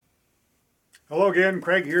Hello again,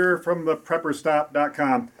 Craig here from the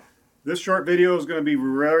prepperstop.com. This short video is going to be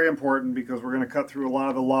very important because we're going to cut through a lot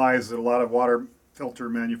of the lies that a lot of water filter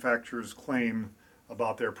manufacturers claim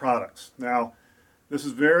about their products. Now, this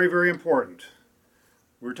is very, very important.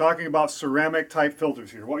 We're talking about ceramic type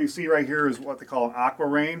filters here. What you see right here is what they call an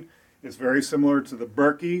AquaRain. It's very similar to the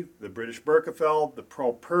Berkey, the British Berkefeld, the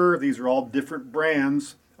ProPur. These are all different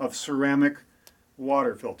brands of ceramic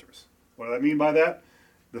water filters. What do I mean by that?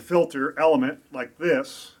 The filter element, like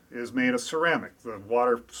this, is made of ceramic. The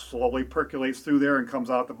water slowly percolates through there and comes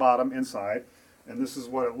out the bottom inside. And this is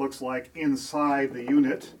what it looks like inside the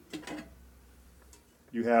unit.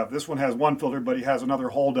 You have, this one has one filter, but it has another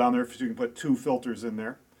hole down there so you can put two filters in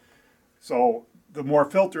there. So the more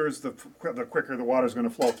filters, the quicker the water is going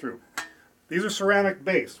to flow through. These are ceramic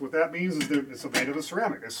based. What that means is that it's made of a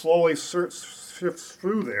ceramic. It slowly shifts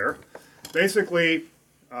through there. Basically,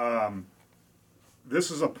 this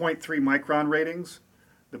is a 0.3 micron ratings.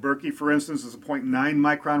 The Berkey, for instance, is a 0.9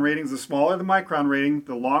 micron ratings. The smaller the micron rating,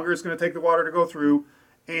 the longer it's going to take the water to go through,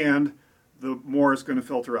 and the more it's going to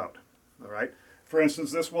filter out. All right. For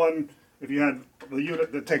instance, this one, if you had the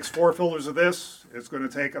unit that takes 4 filters of this, it's going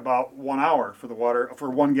to take about 1 hour for the water, for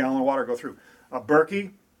 1 gallon of water to go through. A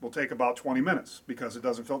Berkey will take about 20 minutes because it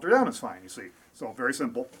doesn't filter down as fine, you see. So very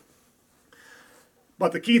simple.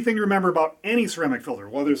 But the key thing to remember about any ceramic filter,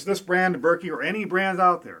 whether it's this brand, Berkey, or any brand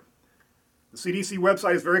out there, the CDC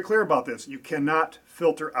website is very clear about this. You cannot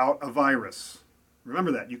filter out a virus.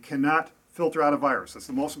 Remember that. You cannot filter out a virus. That's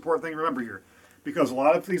the most important thing to remember here. Because a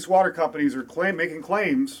lot of these water companies are making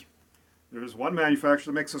claims. There's one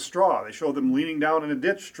manufacturer that makes a straw. They show them leaning down in a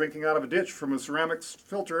ditch, drinking out of a ditch from a ceramic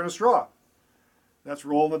filter and a straw. That's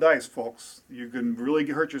rolling the dice, folks. You can really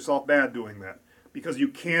hurt yourself bad doing that. Because you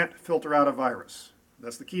can't filter out a virus.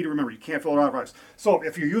 That's the key to remember. You can't filter out a virus. So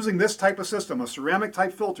if you're using this type of system, a ceramic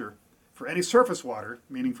type filter, for any surface water,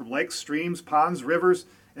 meaning from lakes, streams, ponds, rivers,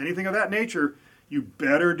 anything of that nature, you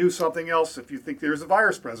better do something else if you think there's a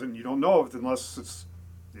virus present. You don't know it unless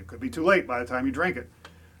it could be too late by the time you drink it.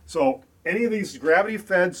 So any of these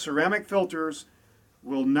gravity-fed ceramic filters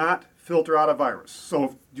will not filter out a virus.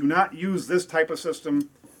 So do not use this type of system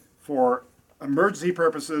for emergency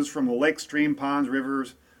purposes from the lake, stream, ponds,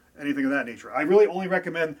 rivers, anything of that nature. I really only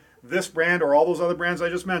recommend this brand or all those other brands I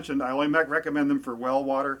just mentioned. I only recommend them for well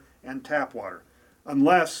water and tap water.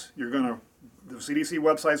 Unless you're going to, the CDC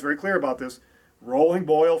website is very clear about this, rolling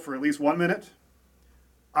boil for at least 1 minute,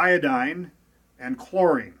 iodine, and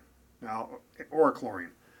chlorine. Now, or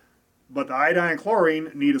chlorine. But the iodine and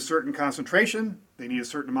chlorine need a certain concentration. They need a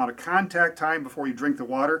certain amount of contact time before you drink the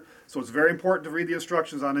water. So it's very important to read the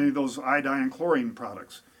instructions on any of those iodine and chlorine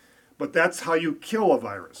products. But that's how you kill a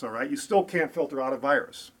virus, all right? You still can't filter out a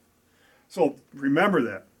virus. So remember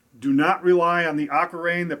that. Do not rely on the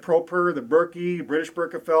AquaRain, the ProPur, the Berkey, British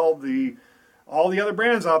Berkefeld, all the other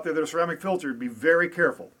brands out there that are ceramic filtered. Be very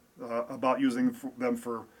careful about using them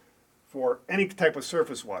for any type of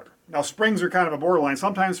surface water. Now, springs are kind of a borderline.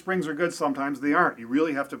 Sometimes springs are good, sometimes they aren't. You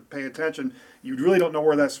really have to pay attention. You really don't know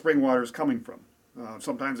where that spring water is coming from.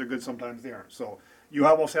 Sometimes they're good, sometimes they aren't. So you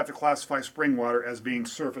almost have to classify spring water as being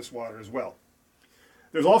surface water as well.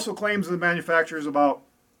 There's also claims of the manufacturers about,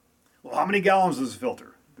 well, how many gallons is this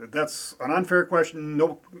filter? That's an unfair question.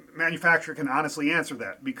 No manufacturer can honestly answer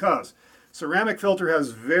that because ceramic filter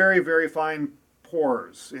has very, very fine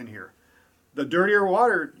pores in here. The dirtier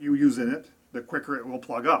water you use in it, the quicker it will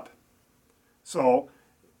plug up. So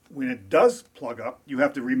when it does plug up, you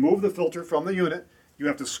have to remove the filter from the unit. You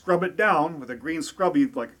have to scrub it down with a green scrubby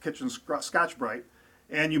like a kitchen Scotch-Brite.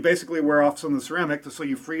 And you basically wear off some of the ceramic so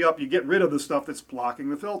you free up, you get rid of the stuff that's blocking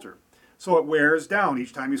the filter. So it wears down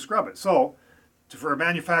each time you scrub it. So for a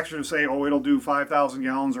manufacturer to say, oh, it'll do 5,000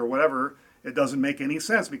 gallons or whatever, it doesn't make any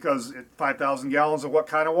sense because 5,000 gallons of what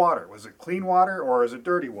kind of water? Was it clean water or is it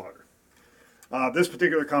dirty water? This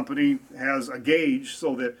particular company has a gauge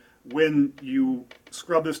so that when you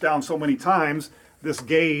scrub this down so many times, this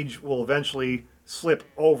gauge will eventually slip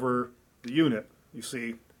over the unit. You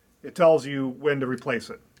see, it tells you when to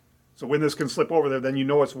replace it. So when this can slip over there, then you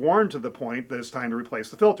know it's worn to the point that it's time to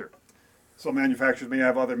replace the filter. So manufacturers may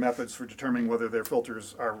have other methods for determining whether their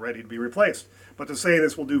filters are ready to be replaced. But to say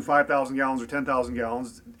this will do 5,000 gallons or 10,000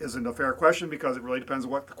 gallons isn't a fair question because it really depends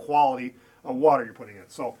on what the quality of water you're putting in.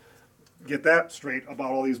 So get that straight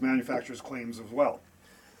about all these manufacturers' claims as well.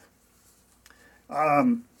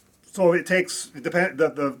 So it takes,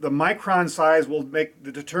 the micron size will make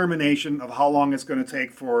the determination of how long it's going to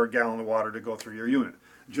take for a gallon of water to go through your unit.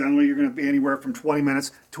 Generally, you're going to be anywhere from 20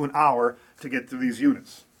 minutes to an hour to get through these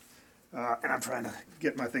units. And I'm trying to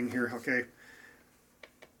get my thing here, okay.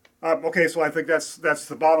 Okay, so I think that's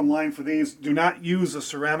the bottom line for these. Do not use a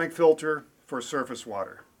ceramic filter for surface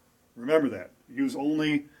water. Remember that. Use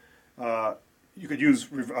only, you could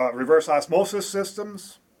use reverse osmosis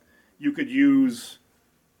systems. You could use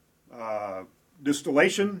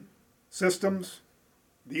distillation systems.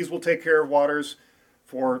 These will take care of waters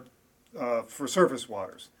for surface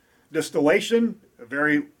waters. Distillation, a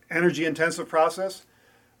very energy intensive process.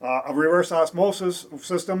 A reverse osmosis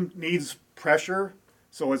system needs pressure,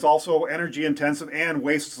 so it's also energy intensive and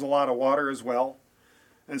wastes a lot of water as well.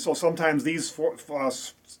 And so sometimes these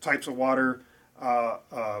types of water,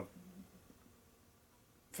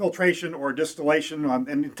 filtration or distillation,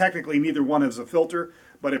 and technically neither one is a filter,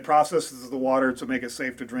 but it processes the water to make it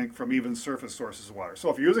safe to drink from even surface sources of water. So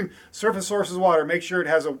if you're using surface sources of water, make sure it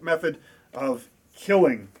has a method of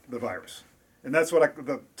killing the virus. And that's what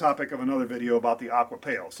the topic of another video about the Aqua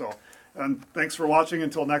Pail. So, and thanks for watching.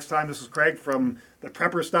 Until next time, this is Craig from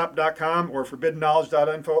theprepperstop.com or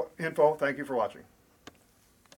forbiddenknowledge.info. Thank you for watching.